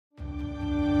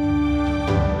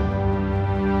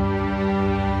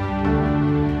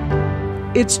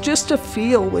It's just a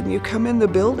feel when you come in the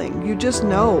building. You just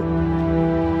know.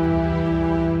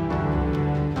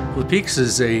 The Peaks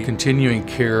is a continuing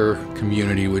care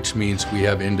community, which means we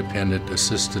have independent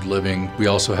assisted living. We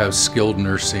also have skilled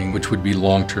nursing, which would be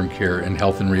long-term care, and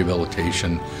health and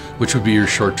rehabilitation, which would be your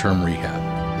short-term rehab.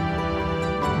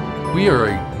 We are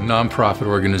a nonprofit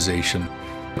organization.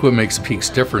 What makes Peaks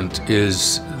different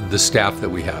is the staff that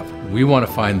we have. We want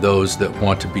to find those that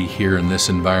want to be here in this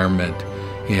environment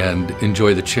and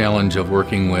enjoy the challenge of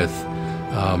working with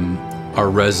our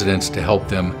residents to help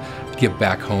them get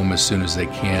back home as soon as they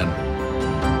can.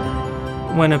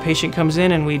 When a patient comes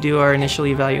in and we do our initial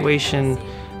evaluation,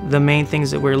 the main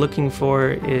things that we're looking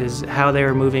for is how they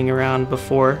were moving around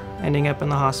before ending up in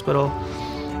the hospital,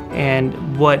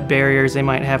 and what barriers they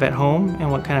might have at home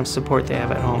and what kind of support they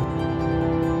have at home.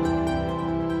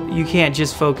 You can't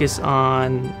just focus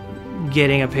on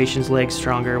getting a patient's legs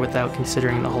stronger without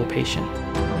considering the whole patient.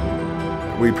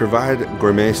 We provide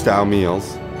gourmet-style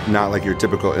meals, not like your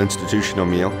typical institutional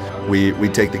meal. We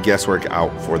take the guesswork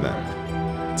out for them.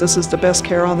 This is the best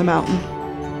care on the mountain.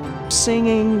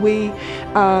 Singing, we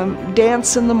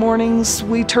dance in the mornings,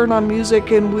 we turn on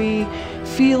music, and we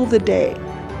feel the day.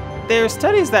 There are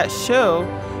studies that show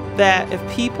that if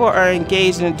people are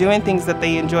engaged in doing things that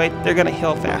they enjoy, they're going to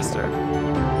heal faster.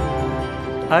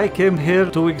 I came here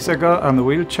 2 weeks ago on a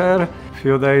wheelchair. A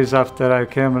few days after I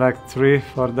came, like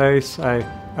 3-4 days,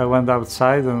 I went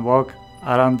outside and walked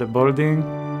around the building.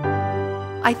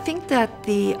 I think that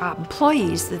the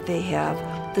employees that they have,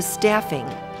 the staffing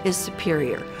is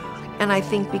superior. And I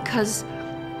think because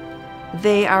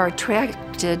they are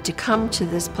attracted to come to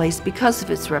this place because of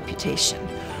its reputation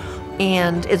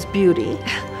and its beauty.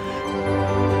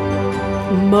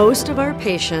 Most of our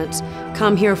patients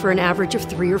come here for an average of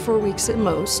 3 or 4 weeks at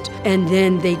most, and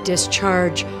then they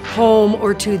discharge home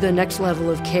or to the next level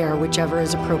of care, whichever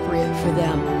is appropriate for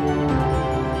them.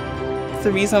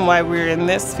 The reason why we're in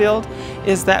this field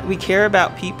is that we care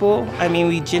about people. I mean,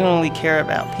 we genuinely care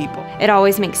about people. It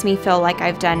always makes me feel like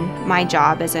I've done my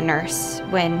job as a nurse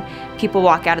when people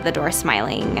walk out of the door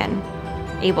smiling and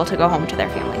able to go home to their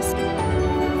families.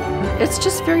 It's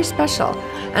just very special.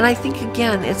 And I think,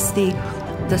 again, it's the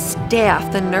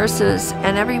staff, the nurses,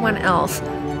 and everyone else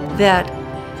that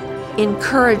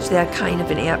encourage that kind of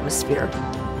an atmosphere.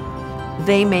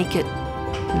 They make it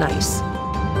nice.